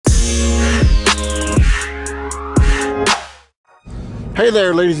Hey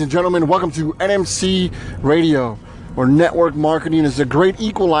there, ladies and gentlemen. Welcome to NMC Radio, where network marketing is a great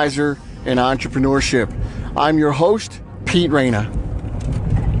equalizer in entrepreneurship. I'm your host, Pete Reyna.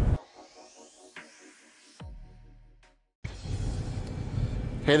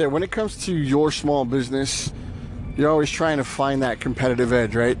 Hey there, when it comes to your small business, you're always trying to find that competitive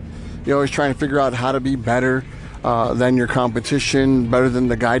edge, right? You're always trying to figure out how to be better than your competition, better than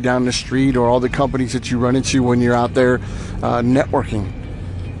the guy down the street or all the companies that you run into when you're out there networking.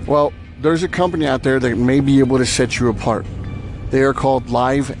 Well, there's a company out there that may be able to set you apart. They are called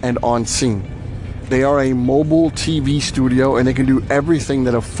Live and On Scene. They are a mobile TV studio, and they can do everything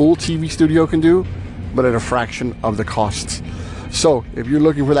that a full TV studio can do, but at a fraction of the costs. So if you're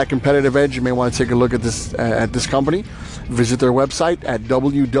looking for that competitive edge, you may want to take a look at this company. Visit their website at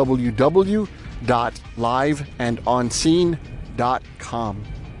www.liveandonscene.com.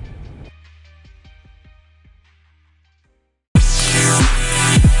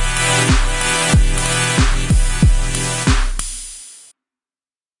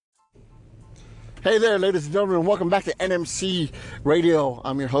 Hey there, ladies and gentlemen, welcome back to NMC Radio.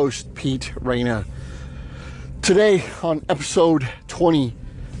 I'm your host, Pete Reyna. Today on episode 20,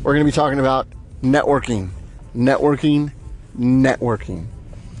 we're going to be talking about networking.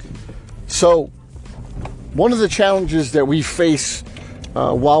 So, one of the challenges that we face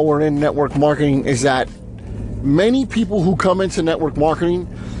while we're in network marketing is that many people who come into network marketing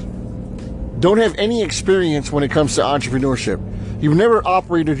don't have any experience when it comes to entrepreneurship. You've never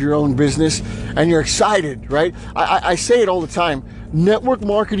operated your own business and you're excited, right? I say it all the time. Network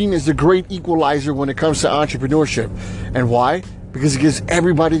marketing is the great equalizer when it comes to entrepreneurship. And why? Because it gives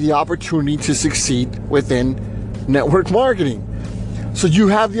everybody the opportunity to succeed within network marketing. So you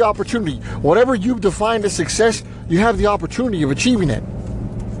have the opportunity. Whatever you've defined as success, you have the opportunity of achieving it.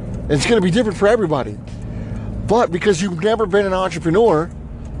 And it's going to be different for everybody. But because you've never been an entrepreneur,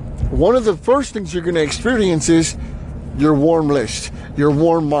 one of the first things you're going to experience is your warm list, your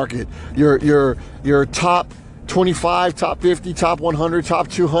warm market, your top 25, top 50, top 100, top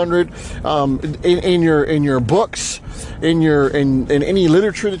 200, in your books, in any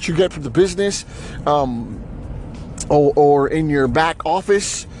literature that you get from the business, or in your back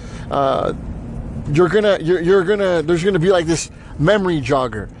office. There's gonna be like this memory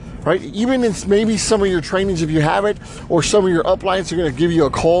jogger, right? Even in maybe some of your trainings, if you have it, or some of your uplines are going to give you a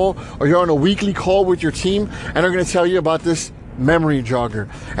call, or you're on a weekly call with your team, and they're going to tell you about this memory jogger.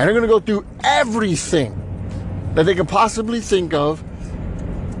 And they're going to go through everything that they could possibly think of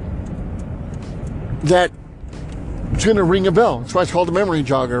that it's going to ring a bell. That's why it's called a memory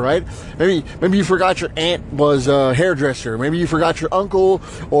jogger, right? Maybe you forgot your aunt was a hairdresser. Maybe you forgot your uncle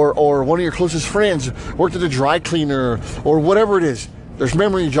or one of your closest friends worked at a dry cleaner, or whatever it is. There's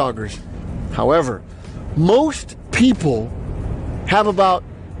memory joggers. However, most people have about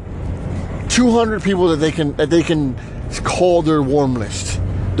 200 people that they can call their warm list,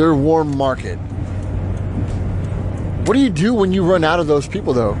 their warm market. What do you do when you run out of those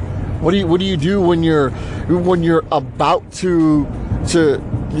people, though? What do you do when you're about to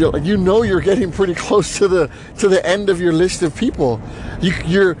you're getting pretty close to the end of your list of people?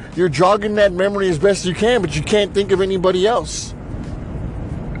 You're jogging that memory as best you can, but you can't think of anybody else.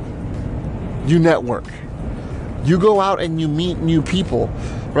 You network. You go out and you meet new people,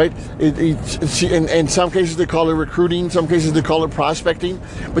 right? In some cases they call it recruiting, some cases they call it prospecting,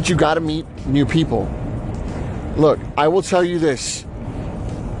 but you got to meet new people. Look, I will tell you this.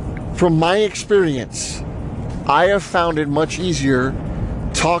 From my experience, I have found it much easier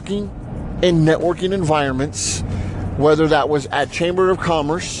talking in networking environments, whether that was at Chamber of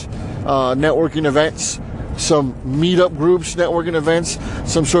Commerce, networking events, some meetup groups, networking events,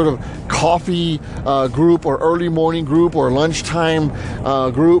 some sort of coffee group or early morning group or lunchtime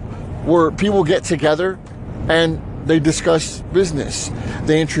group where people get together and they discuss business.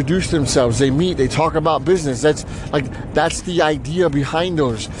 They introduce themselves. They meet. They talk about business. That's the idea behind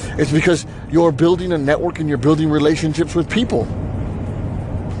those. It's because you're building a network and you're building relationships with people.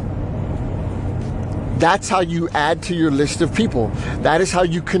 That's how you add to your list of people. That is how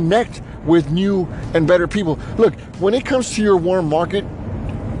you connect with new and better people. Look, when it comes to your warm market,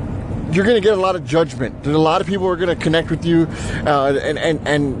 you're going to get a lot of judgment. There's a lot of people who are going to connect with you,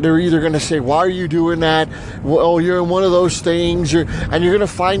 and they're either going to say, "Why are you doing that? Well, you're in one of those things." And you're going to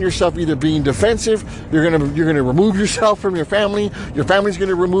find yourself either being defensive. You're going to remove yourself from your family. Your family's going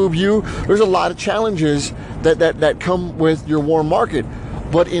to remove you. There's a lot of challenges that come with your warm market.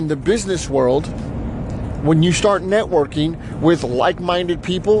 But in the business world, when you start networking with like-minded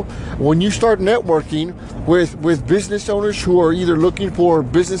people, when you start networking with business owners who are either looking for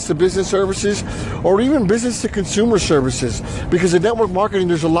business-to-business services or even business-to-consumer services, because in network marketing,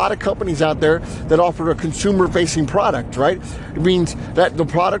 there's a lot of companies out there that offer a consumer-facing product, right? It means that the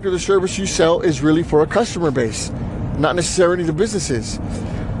product or the service you sell is really for a customer base, not necessarily the businesses.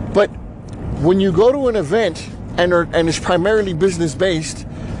 But when you go to an event and it's primarily business-based,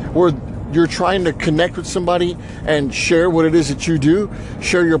 where you're trying to connect with somebody and share what it is that you do,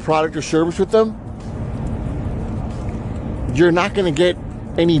 share your product or service with them, you're not going to get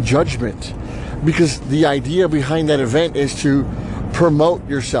any judgment, because the idea behind that event is to promote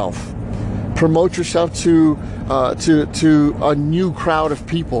yourself to a new crowd of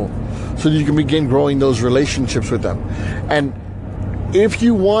people, so that you can begin growing those relationships with them. And if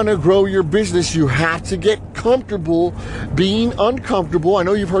you want to grow your business, you have to get comfortable being uncomfortable. I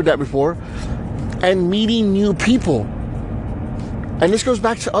know you've heard that before. And meeting new people. And this goes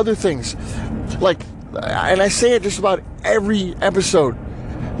back to other things. Like, and I say it just about every episode,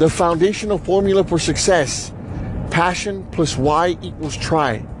 the foundational formula for success: passion plus why equals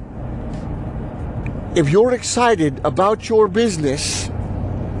try. If you're excited about your business,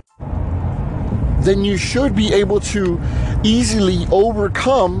 then you should be able to easily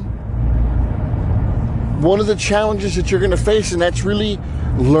overcome one of the challenges that you're going to face, and that's really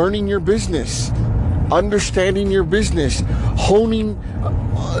learning your business, understanding your business, honing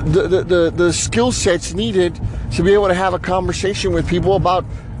the skill sets needed to be able to have a conversation with people about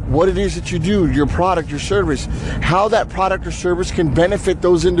what it is that you do, your product, your service, how that product or service can benefit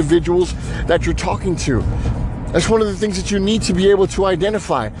those individuals that you're talking to. That's one of the things that you need to be able to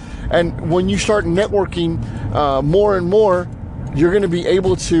identify. And when you start networking more and more, you're going to be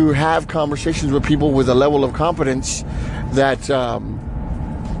able to have conversations with people with a level of competence that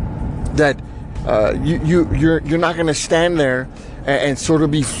you're not going to stand there and sort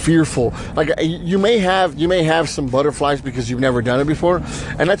of be fearful. Like, you may have some butterflies because you've never done it before,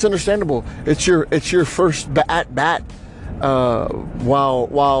 and that's understandable. It's your first at bat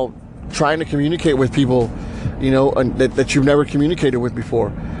while trying to communicate with people, that you've never communicated with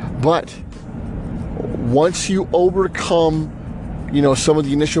before. But once you overcome, some of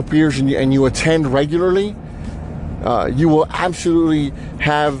the initial fears and you attend regularly, you will absolutely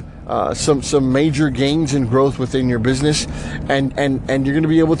have some major gains and growth within your business, and you're going to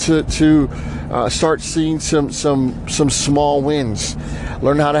be able to start seeing some small wins.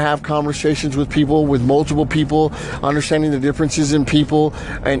 Learn how to have conversations with people, with multiple people, understanding the differences in people,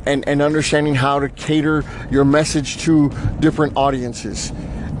 and understanding how to cater your message to different audiences.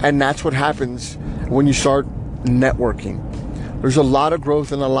 And that's what happens when you start networking. There's a lot of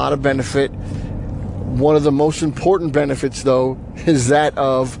growth and a lot of benefit. One of the most important benefits, though, is that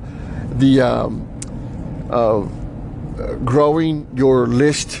of growing your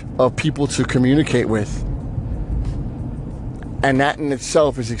list of people to communicate with. And that in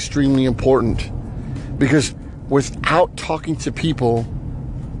itself is extremely important, because without talking to people,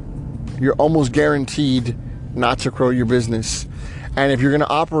 you're almost guaranteed not to grow your business. And if you're going to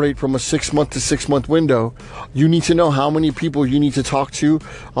operate from a 6-month to 6-month window, you need to know how many people you need to talk to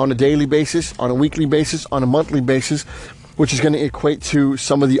on a daily basis, on a weekly basis, on a monthly basis, which is going to equate to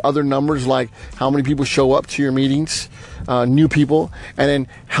some of the other numbers, like how many people show up to your meetings, new people, and then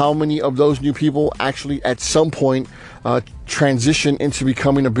how many of those new people actually at some point transition into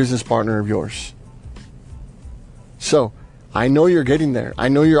becoming a business partner of yours. So I know you're getting there. I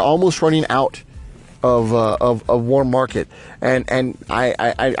know you're almost running out of warm market, and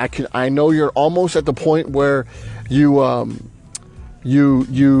I know you're almost at the point where you are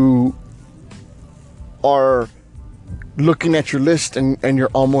looking at your list and you're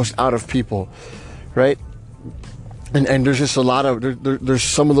almost out of people, right? And there's just a lot of there's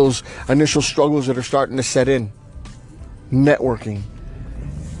some of those initial struggles that are starting to set in. Networking.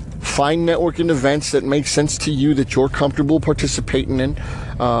 Find networking events that make sense to you, that you're comfortable participating in.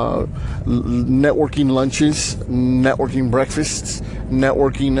 Networking lunches, networking breakfasts,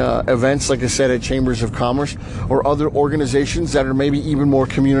 networking events, like I said, at Chambers of Commerce or other organizations that are maybe even more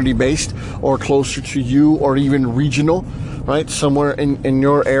community-based or closer to you, or even regional, right? Somewhere in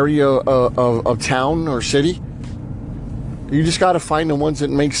your area of town or city. You just got to find the ones that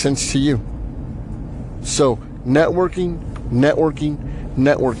make sense to you. So networking,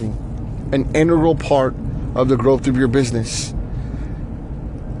 an integral part of the growth of your business.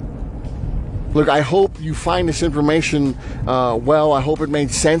 Look, I hope you find this information well. I hope it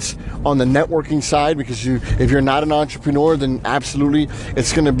made sense on the networking side, because if you're not an entrepreneur, then absolutely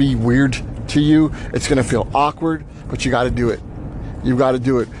it's going to be weird to you. It's going to feel awkward, but you got to do it. You've got to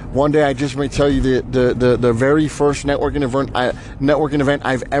do it. One day I just may tell you the very first networking event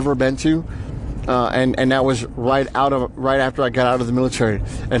I've ever been to, and that was right after I got out of the military,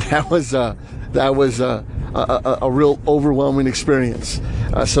 and that was a real overwhelming experience.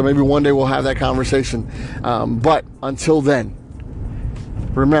 So maybe one day we'll have that conversation. But until then,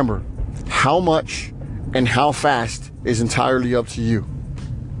 remember, how much and how fast is entirely up to you.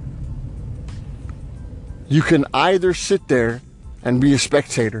 You can either sit there and be a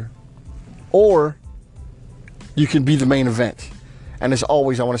spectator, or you can be the main event. And as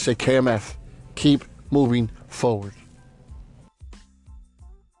always, I want to say, KMF, keep moving forward.